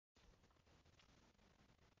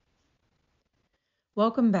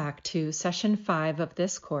Welcome back to Session 5 of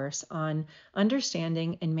this course on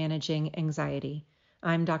Understanding and Managing Anxiety.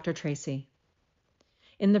 I'm Dr. Tracy.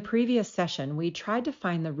 In the previous session, we tried to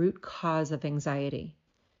find the root cause of anxiety.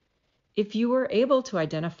 If you were able to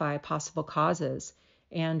identify possible causes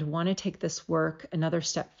and want to take this work another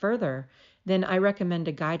step further, then I recommend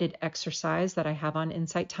a guided exercise that I have on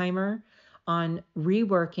Insight Timer on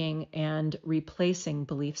reworking and replacing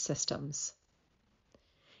belief systems.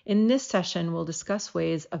 In this session, we'll discuss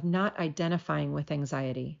ways of not identifying with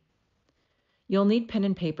anxiety. You'll need pen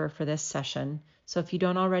and paper for this session, so if you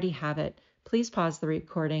don't already have it, please pause the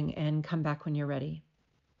recording and come back when you're ready.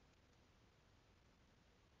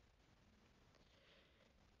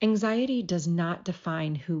 Anxiety does not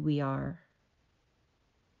define who we are.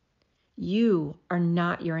 You are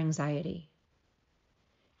not your anxiety.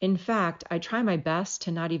 In fact, I try my best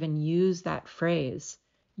to not even use that phrase,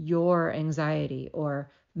 your anxiety or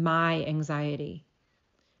my anxiety,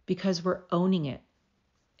 because we're owning it,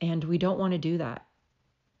 and we don't want to do that.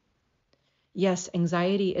 Yes,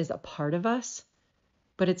 anxiety is a part of us,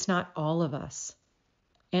 but it's not all of us,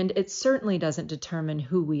 and it certainly doesn't determine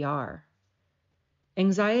who we are.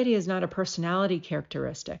 Anxiety is not a personality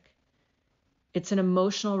characteristic. It's an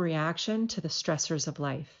emotional reaction to the stressors of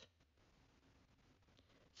life.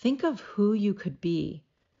 Think of who you could be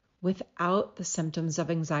without the symptoms of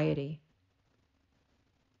anxiety.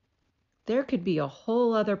 There could be a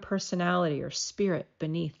whole other personality or spirit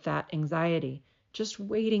beneath that anxiety, just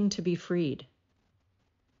waiting to be freed.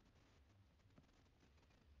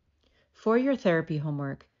 For your therapy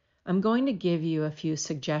homework, I'm going to give you a few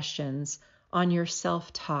suggestions on your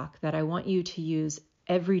self-talk that I want you to use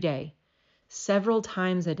every day, several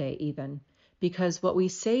times a day even, because what we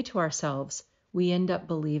say to ourselves, we end up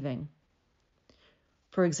believing.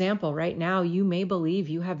 For example, right now, you may believe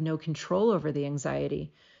you have no control over the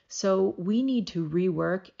anxiety, so we need to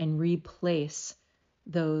rework and replace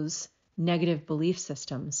those negative belief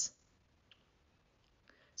systems.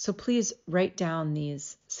 So please write down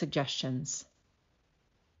these suggestions.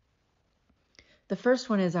 The first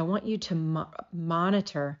one is I want you to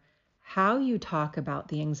monitor how you talk about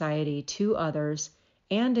the anxiety to others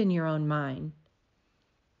and in your own mind.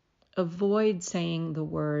 Avoid saying the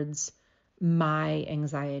words, my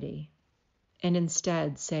anxiety, and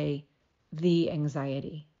instead say, the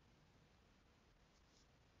anxiety.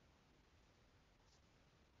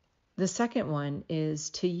 The second one is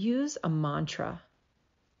to use a mantra,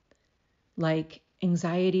 like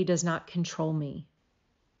anxiety does not control me,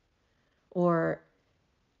 or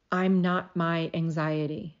I'm not my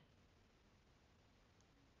anxiety.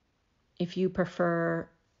 If you prefer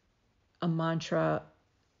a mantra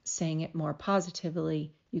saying it more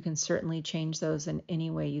positively, you can certainly change those in any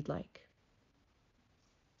way you'd like.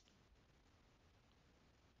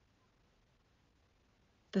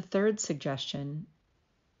 The third suggestion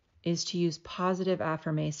is to use positive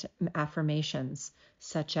affirmations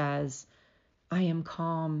such as, I am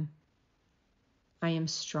calm, I am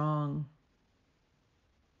strong,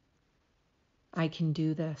 I can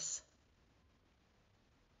do this.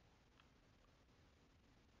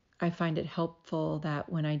 I find it helpful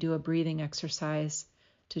that when I do a breathing exercise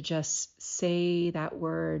to just say that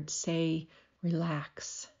word, say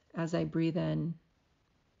relax as I breathe in,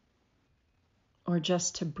 or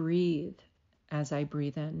just to breathe as I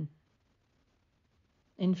breathe in.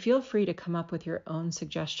 And feel free to come up with your own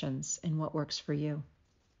suggestions and what works for you.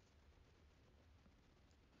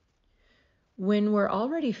 When we're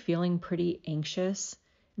already feeling pretty anxious,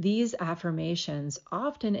 these affirmations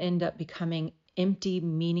often end up becoming empty,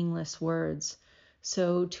 meaningless words.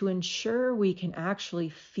 So to ensure we can actually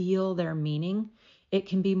feel their meaning, it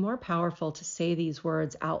can be more powerful to say these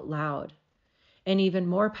words out loud, and even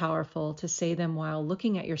more powerful to say them while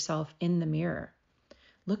looking at yourself in the mirror.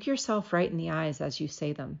 Look yourself right in the eyes as you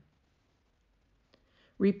say them.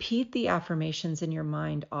 Repeat the affirmations in your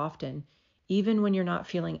mind often, even when you're not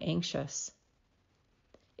feeling anxious.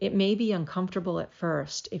 It may be uncomfortable at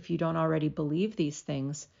first if you don't already believe these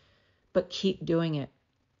things, but keep doing it.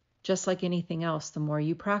 Just like anything else, the more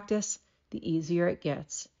you practice, the easier it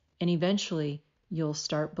gets, and eventually you'll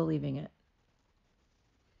start believing it.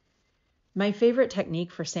 My favorite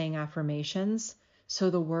technique for saying affirmations, so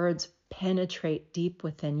the words penetrate deep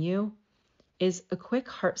within you, is a quick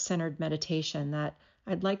heart-centered meditation that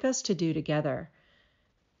I'd like us to do together.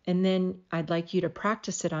 And then I'd like you to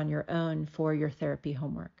practice it on your own for your therapy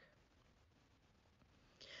homework.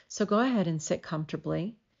 So go ahead and sit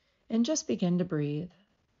comfortably and just begin to breathe.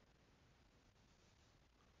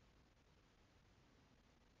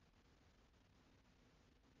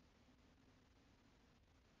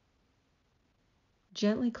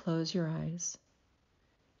 Gently close your eyes.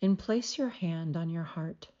 and place your hand on your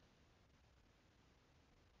heart.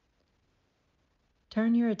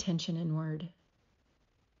 Turn your attention inward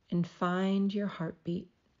and find your heartbeat.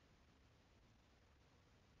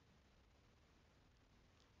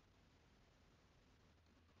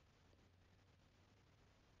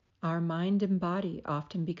 Our mind and body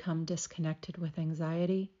often become disconnected with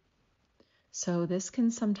anxiety, so this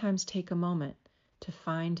can sometimes take a moment to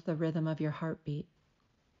find the rhythm of your heartbeat.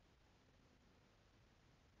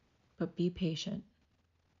 But be patient.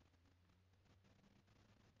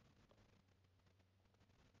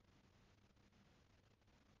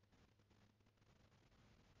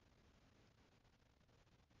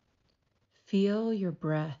 Feel your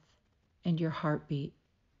breath and your heartbeat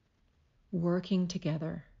working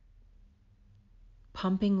together,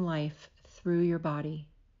 pumping life through your body.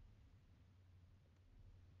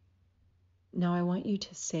 Now I want you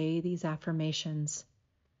to say these affirmations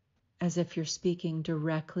as if you're speaking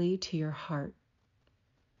directly to your heart,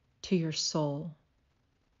 to your soul.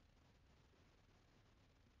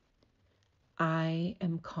 I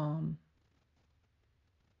am calm.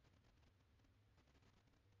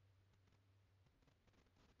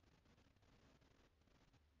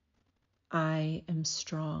 I am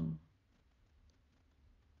strong.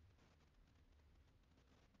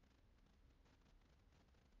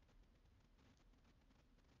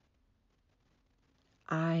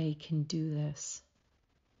 I can do this.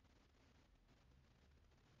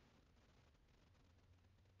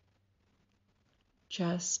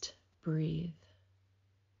 Just breathe.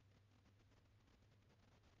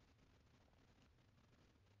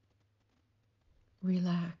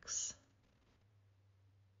 Relax.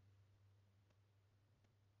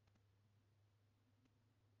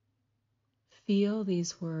 Feel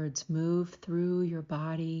these words move through your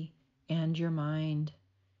body and your mind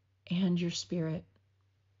and your spirit.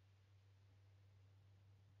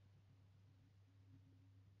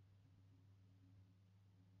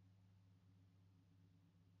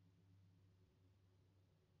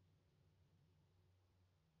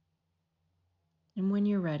 And when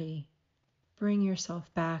you're ready, bring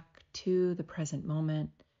yourself back to the present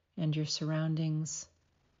moment and your surroundings,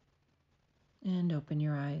 and open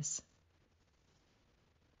your eyes.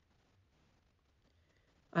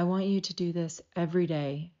 I want you to do this every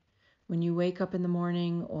day. When you wake up in the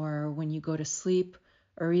morning or when you go to sleep,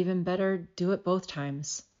 or even better, do it both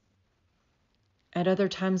times. At other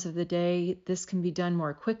times of the day, this can be done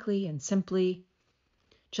more quickly and simply.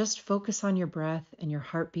 Just focus on your breath and your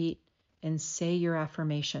heartbeat and say your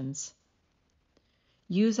affirmations.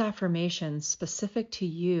 Use affirmations specific to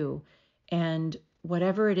you and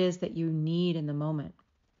whatever it is that you need in the moment.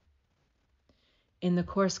 In the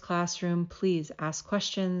course classroom, please ask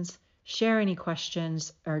questions, share any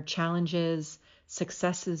questions or challenges,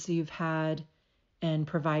 successes you've had, and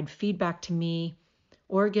provide feedback to me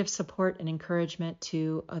or give support and encouragement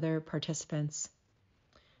to other participants.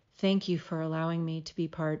 Thank you for allowing me to be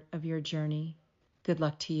part of your journey. Good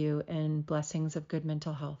luck to you and blessings of good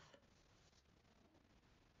mental health.